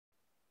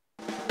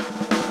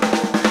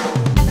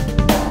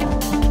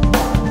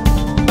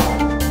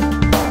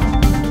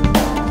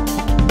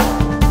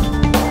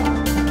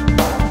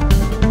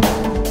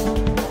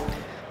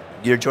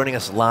You're joining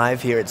us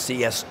live here at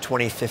CES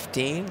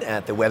 2015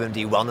 at the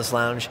WebMD Wellness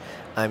Lounge.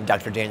 I'm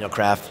Dr. Daniel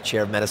Kraft,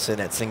 Chair of Medicine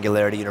at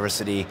Singularity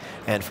University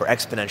and for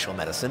Exponential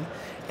Medicine.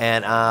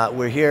 And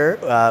we're here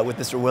with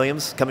Mr.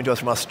 Williams, coming to us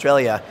from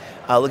Australia,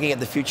 looking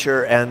at the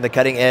future and the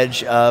cutting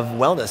edge of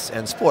wellness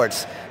and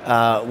sports.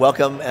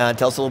 Welcome, and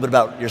tell us a little bit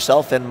about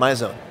yourself and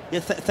MYZONE. Yeah,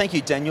 thank you,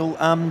 Daniel.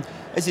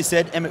 As you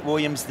said, Emmett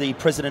Williams, the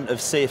president of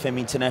CFM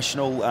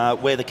International.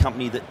 We're the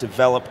company that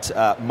developed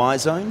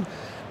MYZONE.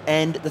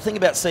 And the thing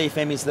about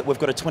CFM is that we've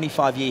got a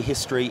 25-year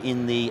history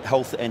in the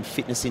health and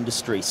fitness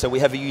industry. So we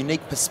have a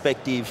unique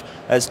perspective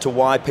as to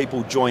why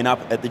people join up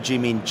at the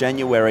gym in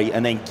January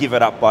and then give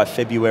it up by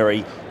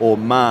February or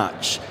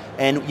March.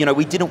 And you know,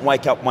 we didn't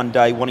wake up one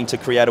day wanting to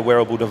create a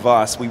wearable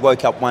device. We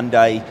woke up one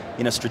day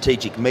in a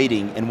strategic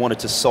meeting and wanted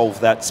to solve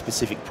that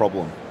specific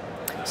problem.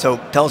 So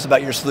tell us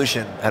about your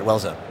solution at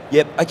WellZone.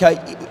 Yep,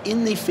 okay,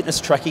 in the fitness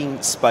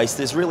tracking space,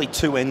 there's really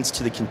two ends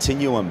to the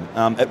continuum.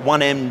 At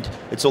one end,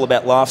 it's all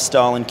about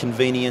lifestyle and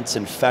convenience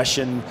and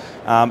fashion,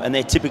 and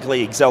they're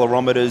typically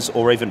accelerometers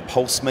or even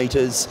pulse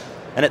meters.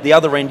 And at the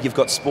other end, you've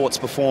got sports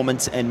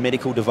performance and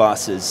medical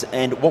devices.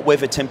 And what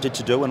we've attempted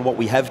to do and what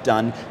we have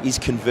done is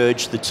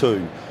converge the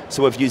two.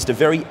 So we've used a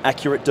very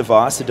accurate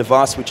device, a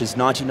device which is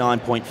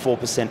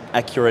 99.4%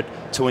 accurate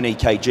to an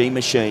EKG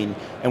machine,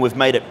 and we've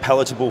made it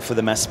palatable for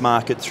the mass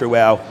market through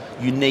our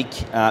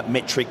unique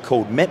metric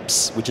called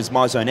MEPS, which is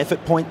MYZONE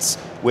Effort Points,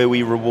 where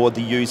we reward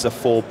the user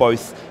for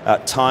both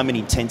time and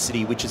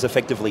intensity, which is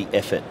effectively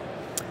effort.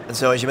 And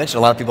so, as you mentioned,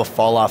 a lot of people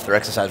fall off their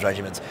exercise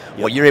regimens. Yep.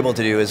 What you're able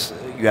to do is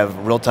you have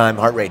real-time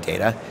heart rate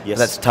data. Yes.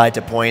 That's tied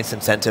to points,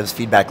 incentives,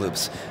 feedback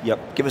loops.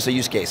 Yep. Give us a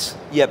use case.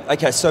 Yep.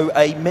 Okay. So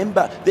a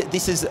member,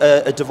 this is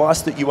a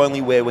device that you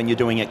only wear when you're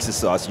doing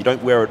exercise. You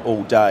don't wear it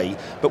all day.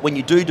 But when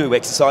you do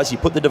exercise, you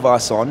put the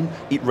device on.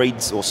 It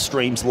reads or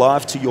streams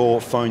live to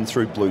your phone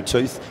through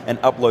Bluetooth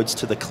and uploads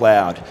to the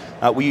cloud.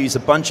 We use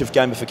a bunch of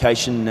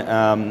gamification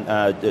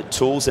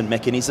tools and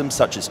mechanisms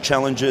such as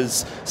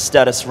challenges,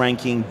 status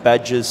ranking,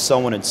 badges,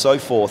 so on and so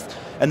forth.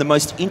 And the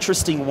most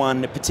interesting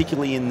one,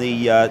 particularly in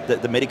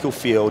the medical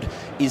field,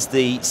 is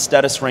the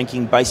status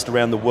ranking based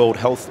around the World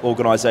Health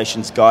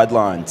Organization's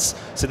guidelines.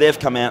 So they've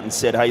come out and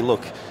said, hey,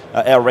 look,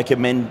 our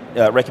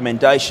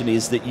recommendation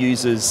is that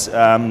users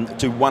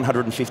do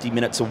 150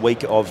 minutes a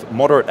week of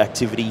moderate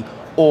activity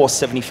or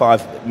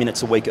 75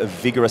 minutes a week of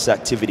vigorous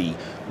activity.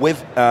 We've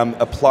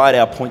applied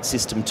our point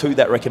system to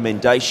that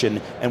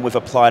recommendation, and we've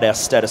applied our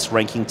status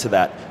ranking to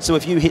that. So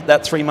if you hit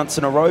that 3 months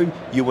in a row,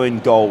 you earn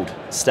gold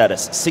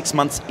status. 6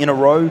 months in a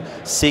row,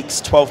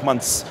 12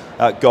 months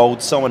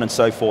gold, so on and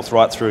so forth,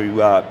 right through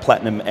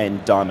platinum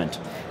and diamond.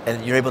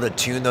 And you're able to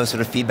tune those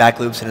sort of feedback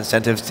loops and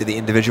incentives to the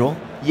individual?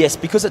 Yes,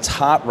 because it's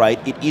heart rate,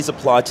 it is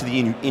applied to the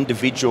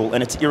individual,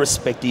 and it's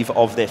irrespective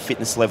of their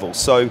fitness level.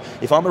 So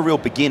if I'm a real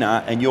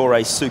beginner and you're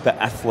a super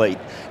athlete,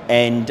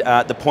 and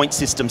the point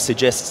system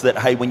suggests that,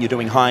 hey, when you're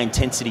doing high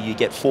intensity, you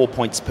get 4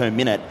 points per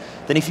minute,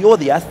 then if you're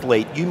the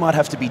athlete, you might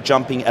have to be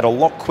jumping at a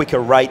lot quicker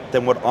rate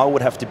than what I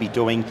would have to be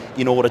doing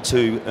in order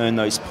to earn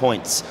those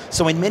points.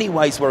 So in many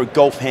ways, we're a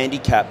golf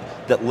handicap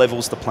that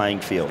levels the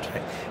playing field.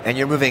 Okay. And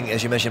you're moving,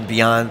 as you mentioned,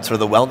 beyond sort of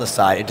the wellness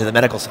side into the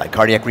medical side,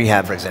 cardiac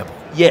rehab, for example.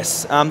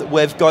 Yes,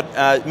 we've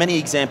got many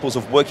examples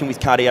of working with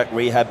cardiac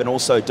rehab and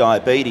also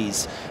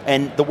diabetes.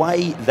 And the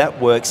way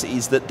that works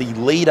is that the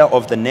leader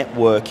of the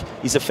network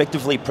is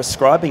effectively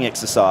prescribing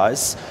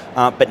exercise,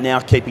 but now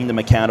keeping them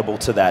accountable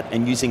to that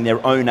and using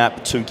their own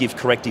app to give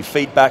corrective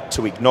feedback,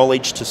 to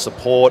acknowledge, to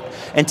support,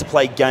 and to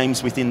play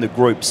games within the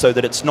group so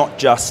that it's not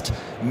just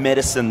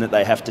medicine that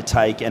they have to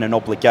take and an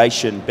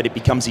obligation, but it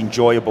becomes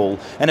enjoyable.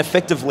 And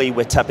effectively,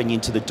 we're tapping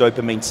into the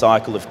dopamine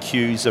cycle of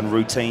cues and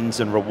routines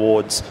and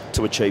rewards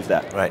to achieve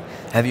that. Right.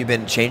 Have you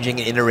been changing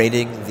and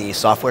iterating the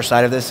software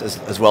side of this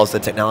as well as the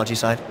technology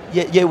side?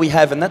 Yeah, we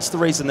have, and that's the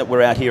reason that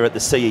we're out here at the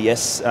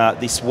CES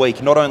this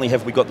week. Not only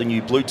have we got the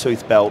new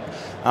Bluetooth belt,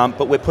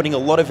 but we're putting a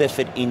lot of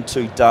effort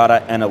into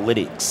data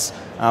analytics.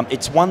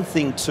 It's one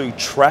thing to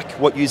track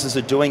what users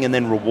are doing and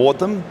then reward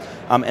them,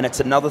 and it's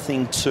another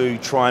thing to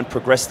try and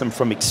progress them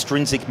from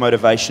extrinsic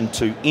motivation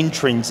to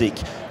intrinsic.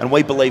 And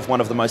we believe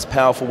one of the most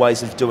powerful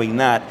ways of doing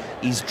that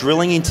is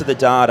drilling into the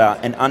data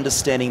and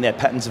understanding their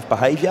patterns of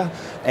behavior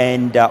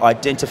and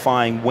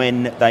identifying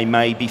when they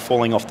may be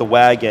falling off the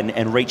wagon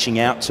and reaching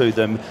out to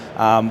them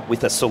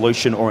with a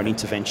solution or an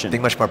intervention.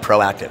 Being much more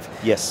proactive.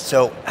 Yes.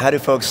 So how do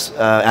folks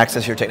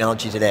access your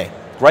technology today?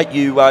 Great,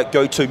 you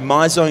go to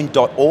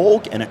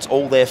myzone.org and it's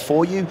all there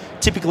for you.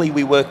 Typically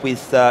we work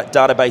with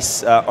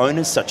database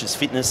owners such as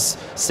fitness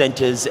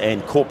centres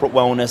and corporate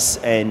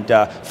wellness and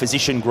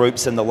physician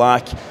groups and the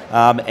like,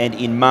 and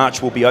in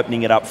March we'll be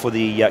opening it up for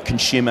the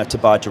consumer to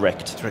buy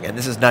direct. And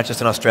this is not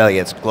just in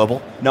Australia, it's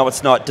global? No,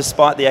 it's not.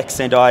 Despite the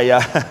accent, I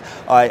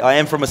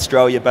am from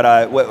Australia, but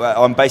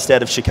I'm based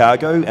out of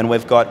Chicago, and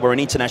we're an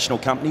international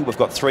company. We've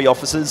got 3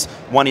 offices,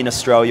 one in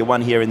Australia,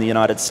 one here in the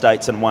United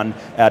States, and one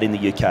out in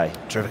the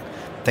UK. Terrific.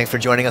 Thanks for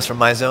joining us from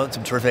MYZONE.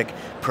 Some terrific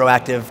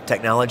proactive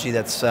technology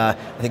that's, I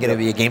think, going to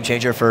be a game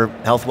changer for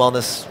health,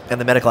 wellness,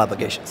 and the medical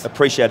applications.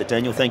 Appreciate it,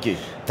 Daniel. Thank you.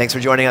 Thanks for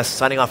joining us.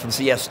 Signing off from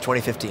CES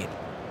 2015.